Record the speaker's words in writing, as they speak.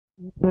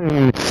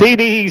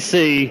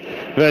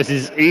CDEC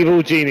versus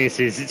Evil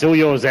Geniuses. It's all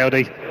yours,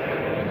 LD.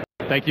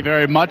 Thank you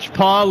very much,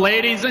 Paul.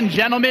 Ladies and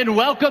gentlemen,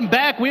 welcome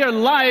back. We are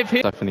live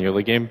here. Stuff in the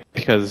early game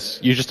because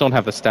you just don't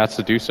have the stats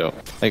to do so.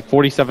 Like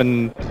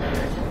 47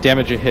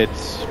 damage it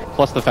hits,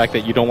 plus the fact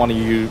that you don't want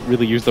to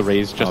really use the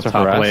raise just to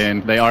harass.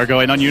 Lane. They are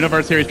going on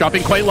Universe here. He's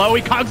dropping quite low.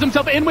 He cogs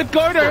himself in with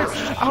Garter.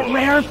 A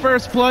rare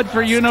first blood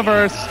for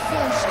Universe.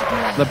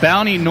 The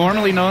bounty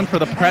normally known for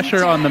the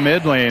pressure on the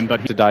mid lane,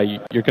 but to die,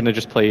 you're going to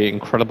just play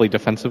incredibly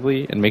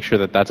defensively and make sure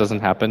that that doesn't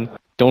happen.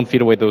 Don't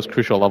feed away those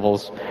crucial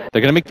levels.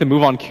 They're going to make the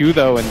move on Q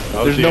though, and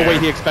there's no way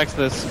he expects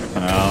this.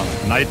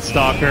 Night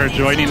Stalker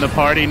joining the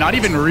party. Not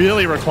even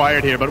really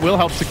required here, but will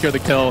help secure the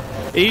kill.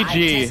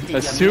 EG,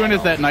 as soon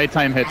as that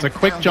nighttime hits, a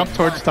quick jump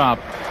towards top.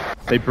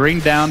 They bring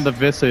down the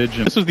Visage.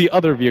 This was the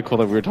other vehicle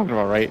that we were talking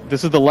about, right?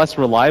 This is the less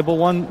reliable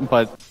one,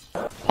 but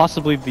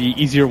possibly the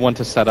easier one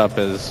to set up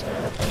as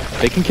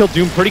they can kill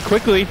Doom pretty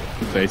quickly.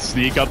 They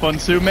sneak up on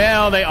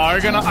Sumail. They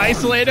are going to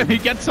isolate him. He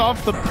gets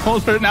off the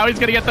boulder. Now he's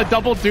going to get the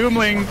double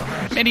Doomling.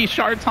 Mini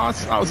shard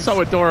toss. Oh,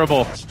 so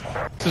adorable.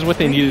 This is what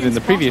they needed in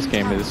the previous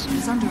game. Is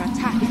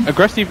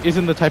Aggressive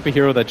isn't the type of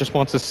hero that just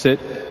wants to sit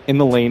in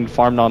the lane,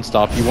 farm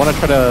nonstop. You want to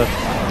try to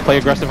play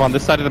aggressive on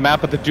this side of the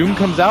map, but the Doom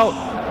comes out.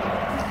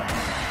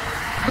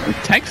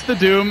 Tanks the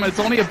Doom. It's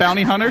only a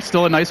bounty hunter.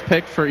 Still a nice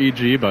pick for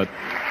EG, but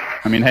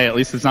I mean, hey, at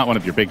least it's not one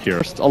of your big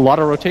heroes. A lot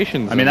of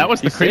rotations. I mean, that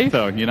was the creep,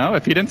 though, you know?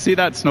 If he didn't see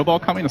that snowball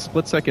coming a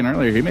split second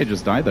earlier, he may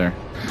just die there.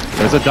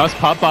 There's a dust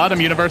pop bottom.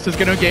 Universe is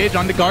going to engage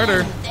onto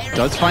Garter.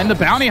 Does find the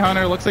bounty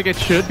hunter. Looks like it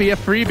should be a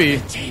freebie.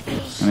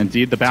 And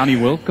indeed, the bounty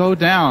will go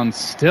down.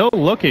 Still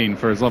looking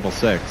for his level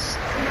 6.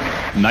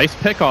 Nice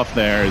pick off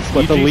there.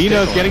 But the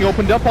Lina is getting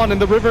opened up on in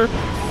the river,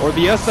 or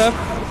the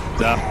SF.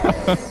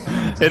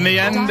 In the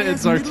end,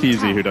 it's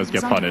Arteezy who does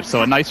get punished.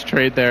 So a nice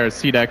trade there.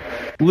 CDEC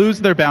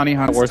lose their bounty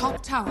hunter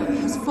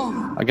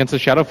against a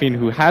Shadow Fiend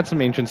who had some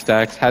ancient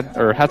stacks,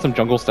 had some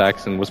jungle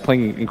stacks, and was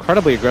playing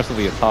incredibly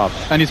aggressively at top.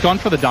 And he's gone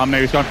for the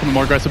Dominator. He's gone for the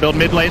more aggressive build.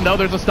 Mid lane, though,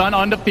 there's a stun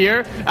onto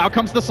Fear. Out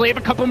comes the Slave.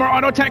 A couple more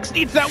auto attacks.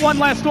 Needs that one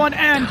last one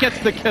and gets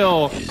the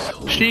kill.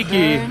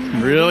 Cheeky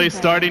really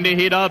starting to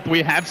heat up.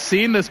 We have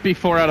seen this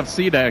before out of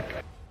CDEC.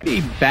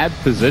 Pretty bad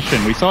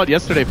position. We saw it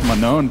yesterday from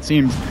Unknown. It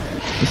seems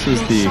this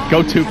is the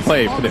go-to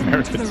play for the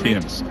American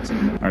teams.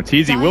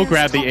 Arteezy will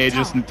grab the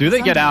Aegis. Do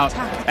they get out?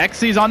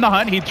 Xy's on the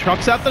hunt. He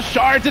trucks out the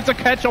shards. It's a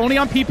catch only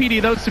on PPD,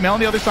 though. Sumail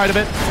on the other side of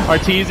it.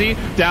 Arteezy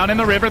down in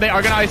the river. They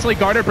are going to isolate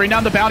Garter, bring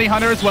down the bounty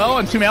hunter as well.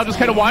 And Sumail just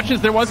kind of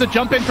watches. There was a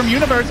jump in from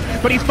Universe,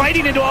 but he's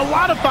fighting into a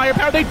lot of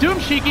firepower. They doom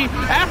Shiki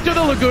after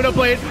the Laguna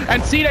Blade.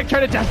 And CDEC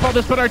try to deathball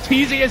this, but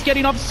Arteezy is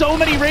getting off so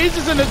many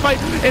raises in this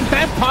fight. In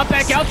fact, pop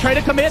back out, try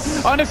to commit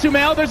onto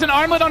Sumail. There's an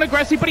armlet on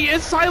Aggressive, but he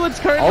is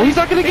silenced currently. Oh, he's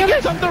not going to get it.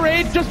 He gets up the rage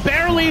just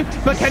barely,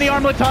 but can he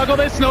armlet toggle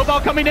this? Snowball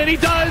coming in, he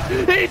does!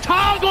 He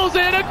toggles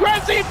in!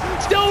 Aggressive!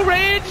 Still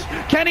rage!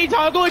 Can he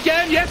toggle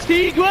again? Yes,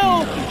 he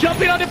will!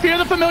 Jumping onto Fear,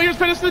 the Familiars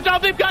finish the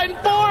job, they've gotten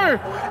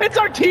 4! It's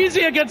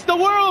Arteezy against the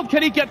world!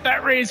 Can he get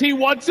that raise? He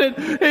wants it!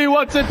 He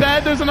wants it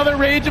bad! There's another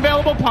rage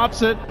available,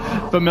 pops it.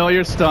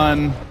 Familiar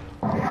stun.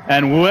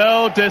 And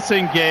will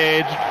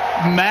disengage.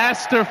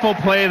 Masterful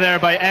play there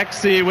by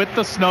Xy with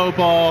the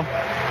snowball.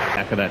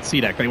 Back of that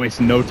CDEC, they waste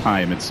no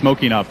time. It's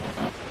smoking up.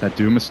 That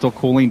Doom is still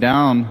cooling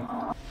down.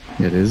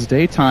 It is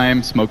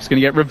daytime. Smoke's gonna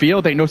get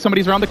revealed. They know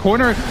somebody's around the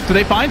corner. Do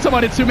they find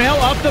someone? It's Sumail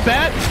off the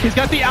bat. He's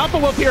got the Alpha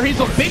Wolf here.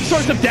 He's a big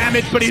source of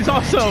damage, but he's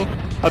also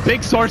a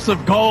big source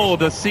of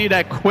gold. To see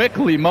that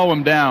quickly mow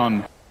him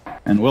down.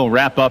 And we'll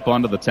wrap up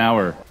onto the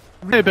tower.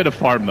 A bit of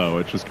farm, though,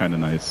 which is kind of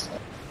nice.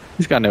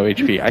 He's got no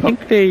HP. I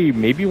think they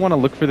maybe want to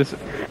look for this.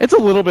 It's a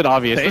little bit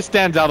obvious. This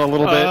stands out a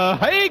little bit.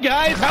 Hey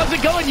guys, how's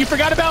it going? You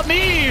forgot about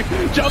me!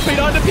 Jumping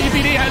onto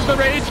PPD, has the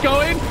rage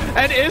going,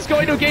 and is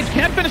going to engage.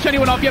 Can't finish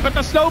anyone off yet, but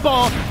the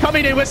snowball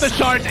coming in with the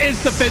shards is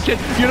sufficient.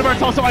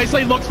 Universe also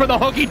isolated, looks for the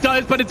hook. He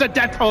does, but it's a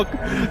death hook.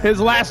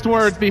 His last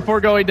words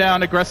before going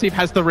down. Aggressive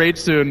has the rage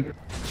soon.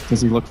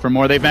 Does he look for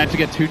more? They've managed to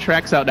get 2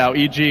 tracks out now.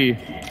 EG.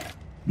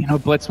 You know,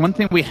 Blitz, one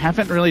thing we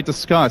haven't really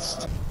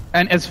discussed,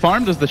 and as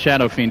farmed as the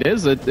Shadow Fiend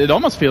is, it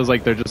almost feels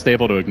like they're just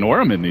able to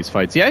ignore him in these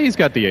fights. Yeah, he's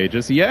got the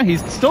Aegis. Yeah,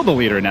 he's still the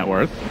leader in net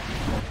worth.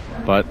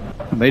 But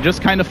they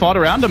just kind of fought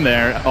around him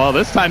there. Oh,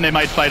 this time they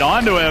might fight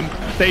onto him.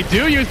 They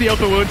do use the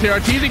open wounds here.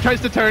 Arteezy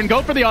tries to turn,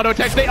 go for the auto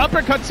attacks. They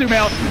uppercut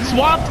Sumail,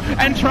 swapped,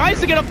 and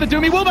tries to get up the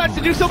Doom. He will manage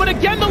to do so, but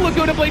again the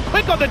Laguna Blade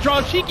quick on the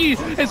draw. Shiki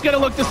is going to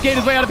look to skate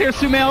his way out of here.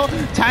 Sumail,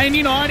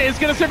 timing on, is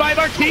going to survive.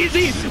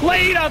 Arteezy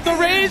laid out the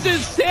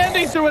raises,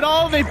 standing through it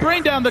all. They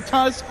bring down the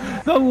Tusk.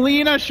 The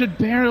Lina should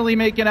barely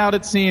make it out,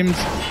 it seems.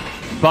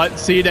 But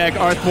CDEC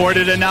are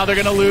thwarted, and now they're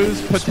going to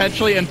lose,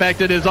 potentially. In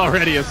fact, it is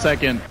already a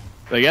second.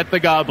 They get the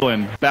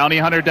Goblin. Bounty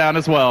Hunter down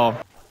as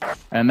well.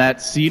 And that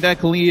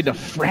CDEC lead, a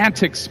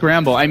frantic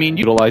scramble. I mean,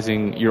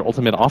 utilizing your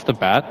ultimate off the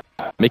bat,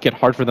 make it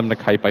hard for them to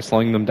kite by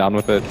slowing them down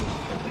with it.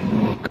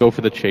 Go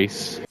for the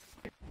chase.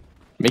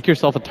 Make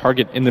yourself a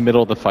target in the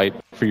middle of the fight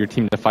for your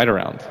team to fight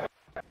around.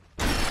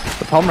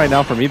 The problem right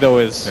now for me, though,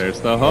 is...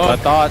 There's the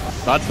hook.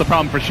 That's the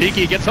problem for Shiki.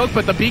 He gets hooked,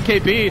 but the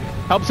BKB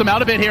helps him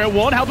out of it here. It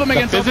won't help him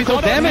against physical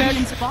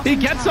damage. He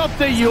gets up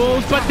the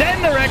Yules, but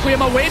then the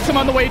Requiem awaits him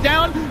on the way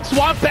down.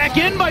 Swap back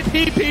in by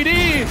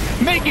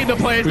PPD, making the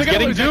plays. They're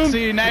going to lose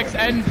XC next,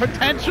 and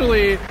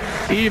potentially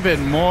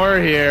even more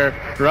here.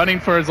 Running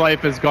for his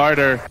life is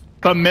Garter.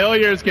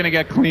 Familiar's going to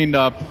get cleaned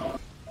up.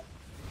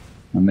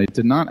 And they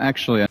did not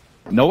actually...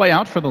 No way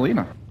out for the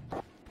Lina.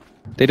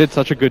 They did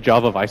such a good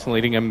job of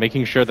isolating him,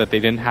 making sure that they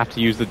didn't have to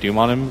use the Doom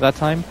on him that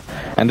time.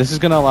 And this is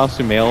going to allow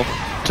Sumail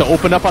to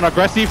open up on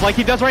aggressive like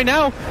he does right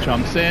now.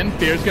 Jumps in.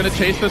 Fear's going to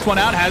chase this one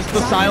out. Has the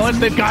silence.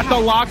 They've got the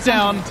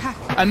lockdown.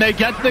 And they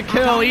get the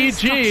kill.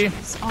 EG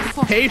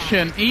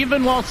patient,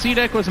 even while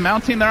CDEC was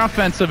mounting their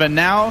offensive. And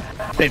now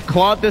they've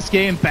clawed this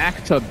game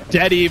back to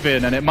dead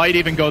even. And it might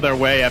even go their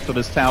way after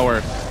this tower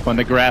when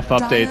the graph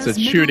updates. It's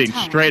shooting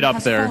straight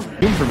up there.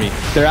 Doom for me.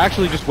 They're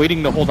actually just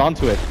waiting to hold on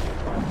to it.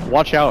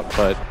 Watch out,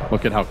 but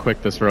look at how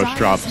quick this Roche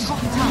drops.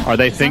 Are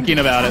they thinking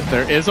about it?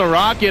 There is a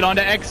rocket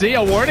onto XZ,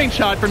 a warning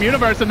shot from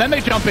Universe, and then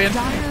they jump in.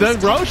 The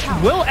Roche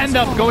will end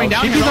up going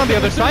down. Shiki's on the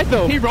other side,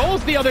 though. He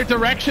rolls the other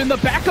direction. The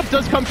backup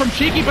does come from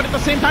Shiki, but at the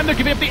same time, they're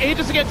giving up the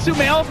Aegis against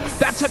Sumail.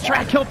 That's a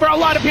track kill for a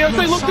lot of heroes.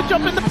 They look to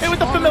jump in the pit with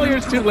the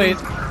Familiars too late.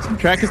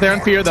 Track is there in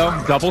Fear,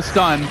 though. Double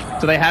stun.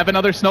 So they have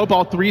another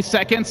snowball. 3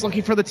 seconds.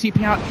 Looking for the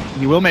TP out.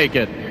 He will make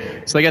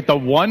it. So they get the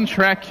one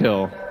track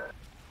kill.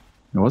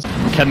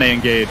 Can they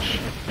engage?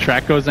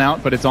 Track goes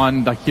out, but it's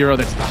on the hero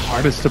that's the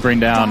hardest to bring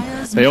down.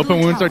 They open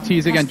wounds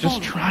Ortiz again,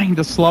 just trying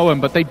to slow him,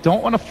 but they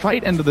don't want to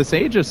fight into this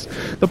Aegis.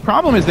 The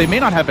problem is they may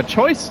not have a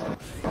choice.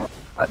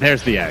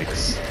 There's the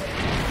eggs.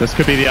 This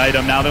could be the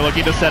item. Now they're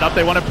looking to set up.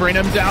 They want to bring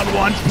him down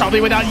once,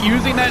 probably without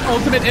using that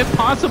ultimate if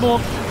possible.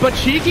 But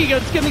Shiki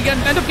is going to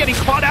end up getting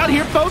caught out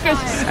here,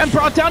 focused, and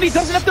brought down. He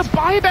doesn't have the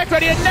buyback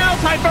ready. And now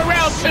time for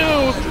round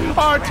 2.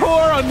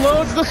 Artur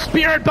unloads the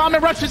Spirit Bomb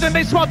and rushes in.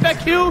 They swap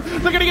back Q. They're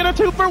going to get a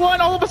 2-for-1.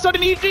 All of a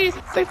sudden, EG,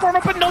 they form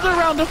up another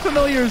round of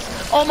Familiars,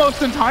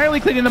 almost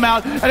entirely cleaning them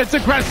out. And it's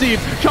aggressive,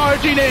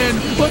 charging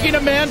in, looking to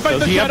man-fight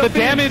the Shadow the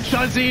damage?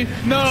 Does he?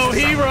 No,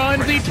 he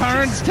runs, he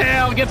turns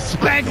tail, gets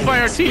spanked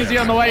by Ortiz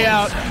on the way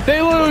out.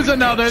 They lose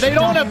another. They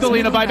don't have the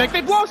Lina buyback.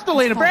 They've lost the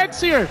Lina. Brag's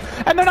here.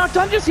 And they're not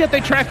done just yet. They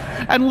track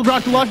and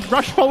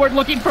rush forward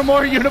looking for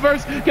more.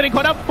 Universe getting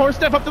caught up.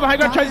 4-step up to the high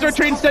ground. Tries to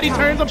retrain. Steady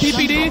turns on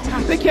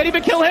PPD. They can't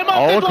even kill him.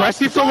 Oh,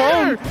 aggressive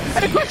alone.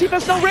 And aggressive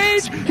has no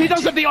rage. He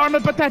does have the armor,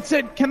 but that's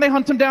it. Can they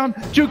hunt him down?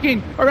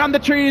 Juking around the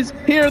trees.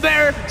 Here,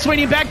 there.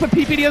 Swinging back, but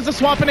PPD has a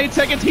swap in 8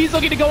 seconds. He's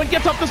looking to go and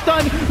gets up the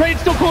stun. Rage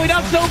still cooling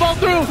out. Snowball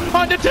through.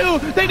 Onto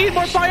 2. They need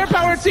more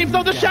firepower, it seems,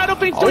 though. The Shadow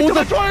Fiend's doing too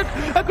much work.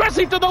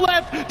 Aggressive to the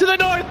left, to the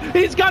north.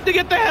 He's got to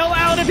get the hell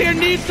out of here.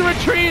 Needs to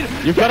retreat.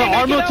 You've got an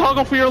armor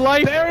toggle for your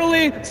life.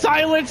 Barely.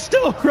 Silence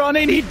still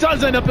running. He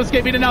does end up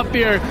escaping enough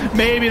Fear.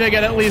 Maybe they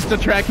get at least a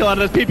track kill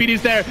out of this.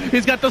 PPD's there.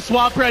 He's got the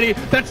swap ready.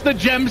 That's the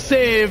gem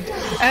saved.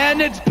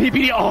 And it's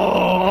PPD. Oh,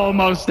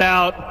 almost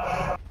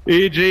out.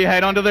 EG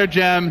hang onto their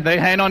gem. They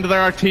hang onto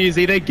their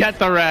Arteezy. They get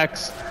the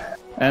Rex.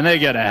 And they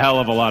get a hell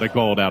of a lot of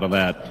gold out of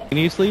that.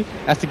 Immediately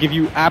has to give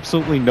you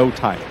absolutely no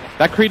time.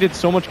 That created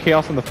so much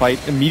chaos in the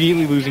fight,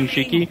 immediately losing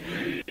Shiki.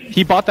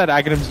 He bought that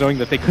Aghanims knowing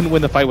that they couldn't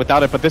win the fight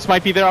without it, but this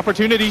might be their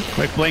opportunity.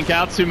 Quick blink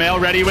out, Sumail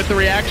ready with the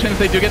reactions.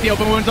 They do get the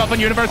open wounds off on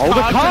Universe. Oh,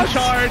 the Cogs and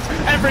shards.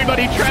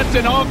 Everybody trapped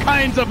in all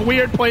kinds of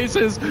weird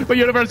places, but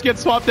Universe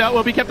gets swapped out.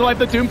 Will be kept alive.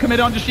 The Doom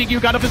committed onto Shiki, who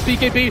got up his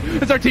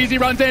BKB. As Arteezy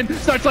runs in,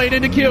 starts laying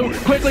into Q.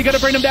 Quickly gonna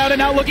bring him down, and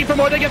now looking for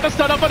more. They get the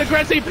stun up on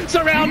aggressive.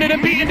 Surrounded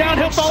and beaten down.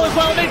 He'll fall as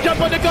well. They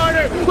jump onto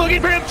Garter. Looking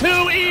for him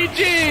too.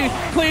 EG.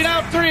 Clean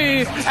out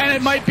 3. And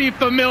it might be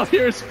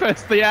Familiars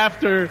Fest, the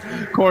after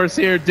course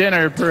here.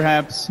 Dinner,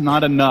 perhaps.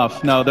 Not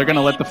enough. No, they're going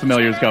to let the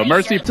Familiars go.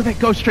 Mercy, do they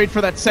go straight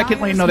for that second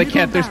lane? No, they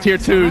can't. There's tier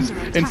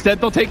 2s. Instead,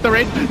 they'll take the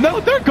raid.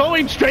 No, they're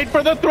going straight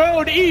for the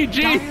throne.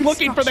 EG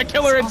looking for the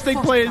killer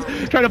instinct plays.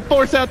 Trying to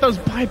force out those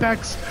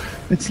buybacks.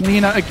 It's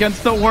Lina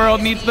against the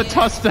world, needs the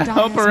Tusk to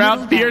help her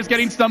out. Fear's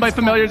getting stunned by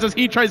Familiars as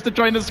he tries to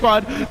join the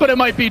squad, but it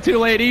might be too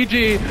late.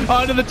 EG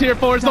onto the tier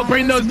 4s, they'll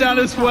bring those down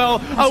as well.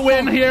 A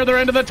win here, they're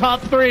into the top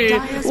 3.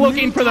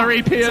 Looking for the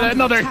repeat,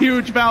 another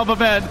huge Valve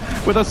event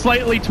with a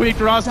slightly tweaked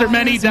roster.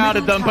 Many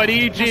doubted them, but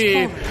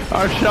EG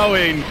are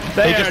showing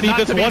they just need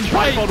this one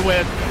trifled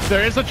with.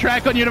 There is a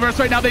track on Universe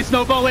right now. They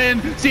snowball in.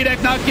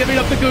 CDEC not giving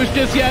up the goose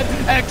just yet.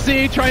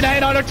 XZ trying to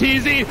hit on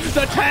Arteezy.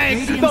 The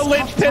tank, the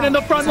linchpin in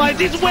the front lines.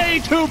 He's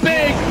way too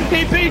big.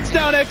 He beats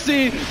down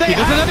XZ. They doesn't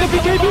have the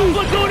BKB.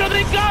 Laguna,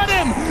 they got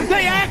him.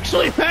 They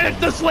actually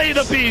managed to slay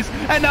the beast.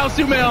 And now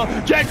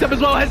Sumail jacked up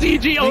as well. Has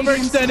EG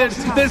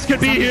overextended? This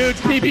could be huge.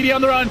 PPD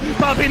on the run,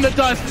 popping the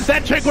dust.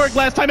 That trick worked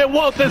last time. It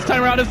won't this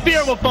time around as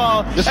Fear will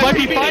fall. This might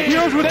be 5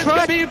 heroes with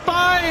track. This could be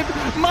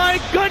 5.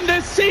 My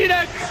goodness,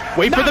 CDEC.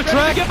 Wait for the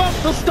track. Give up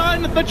the stun.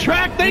 The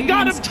track, they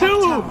got him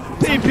too.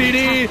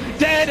 PPD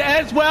dead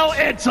as well.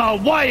 It's a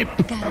wipe.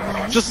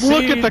 Just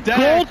look at the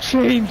gold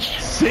change.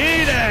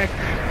 CDEC.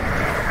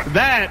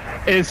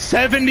 That is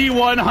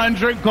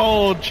 7,100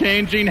 gold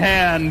changing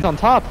hands on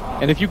top.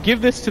 And if you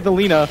give this to the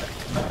Lina,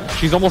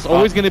 she's almost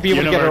always going to be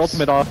able to get her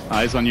ultimate off.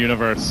 Eyes on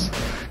Universe.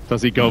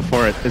 Does he go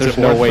for it? Is There's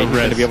it no worth way the he's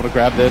going to risk? be able to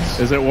grab this.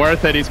 Is it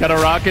worth it? He's got a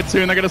rocket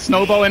soon. They're going to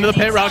snowball into the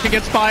pit. Rocket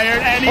gets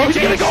fired, and he's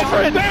going to go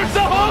for it. There's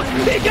the hook.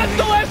 He gets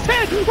the last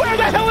hit. Where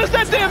the hell is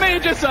that damage?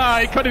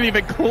 He couldn't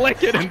even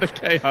click it into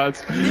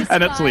chaos,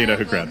 and it's Lena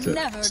who grabs it.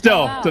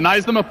 Still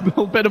denies them a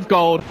little bit of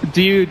gold.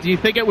 Do you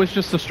think it was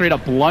just a straight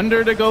up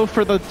blunder to go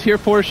for the tier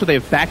 4? Should they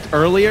have backed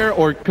earlier,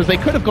 or because they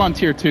could have gone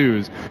tier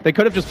 2s? They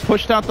could have just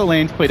pushed out the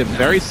lanes, played it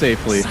very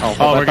safely. We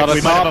might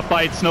have a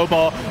fight.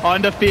 Snowball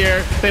onto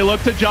Fear. They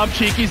look to jump.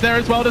 Cheeky's there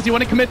as well. Does he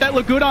want to commit that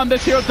Laguna on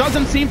this hero?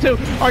 Doesn't seem to.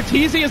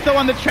 Arteezy is the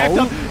one that's tracked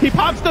up. He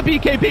pops the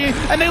BKB,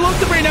 and they look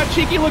to bring out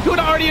Cheeky.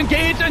 Laguna already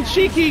engaged, and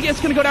Cheeky is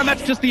going to go down.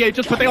 That's just the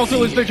Aegis, but they also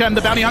lose their gem.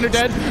 The Bounty Hunter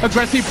dead.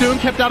 Aggressive Doom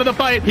kept out of the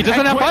fight. He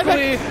doesn't have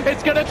quickly,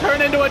 it's going to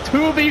turn into a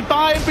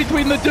 2v5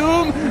 between the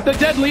Doom, the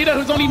dead Lita,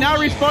 who's only now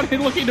respawned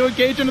and looking to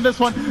engage into this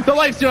one. The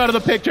Lifesteal out of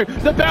the picture.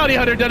 The Bounty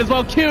Hunter dead as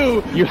well.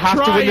 Q, you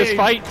have to win this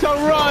fight. To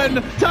run,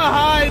 to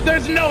hide.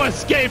 There's no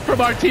escape from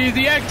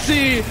Arteezy.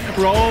 XC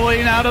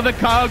rolling out of the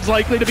cogs,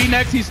 likely to be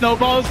next. He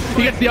snowballs.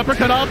 He gets the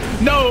uppercut off.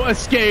 No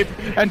escape.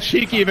 And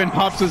Cheeky even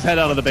pops his head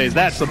out of the base.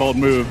 That's a bold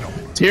move.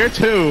 Tier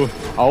 2.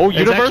 Universe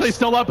is actually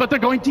still up, but they're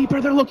going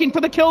deeper. They're looking for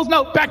the kills.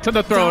 No, back to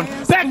the throne.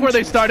 Back where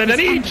they started. And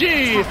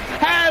EG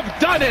have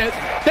done it.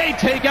 They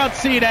take out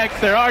CDEC,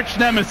 their arch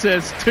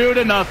nemesis,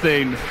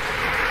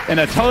 2-0. In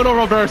a total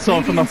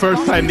reversal from the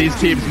first time these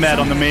teams met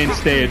on the main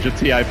stage of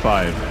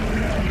TI5.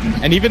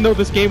 And even though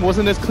this game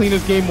wasn't as clean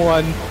as game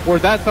 1, or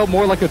that felt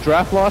more like a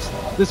draft loss,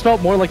 this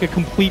felt more like a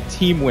complete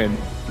team win.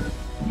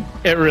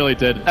 It really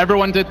did.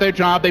 Everyone did their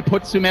job. They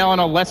put Sumail on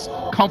a less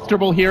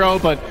comfortable hero,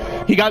 but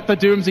he got the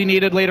dooms he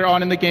needed later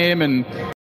on in the game, and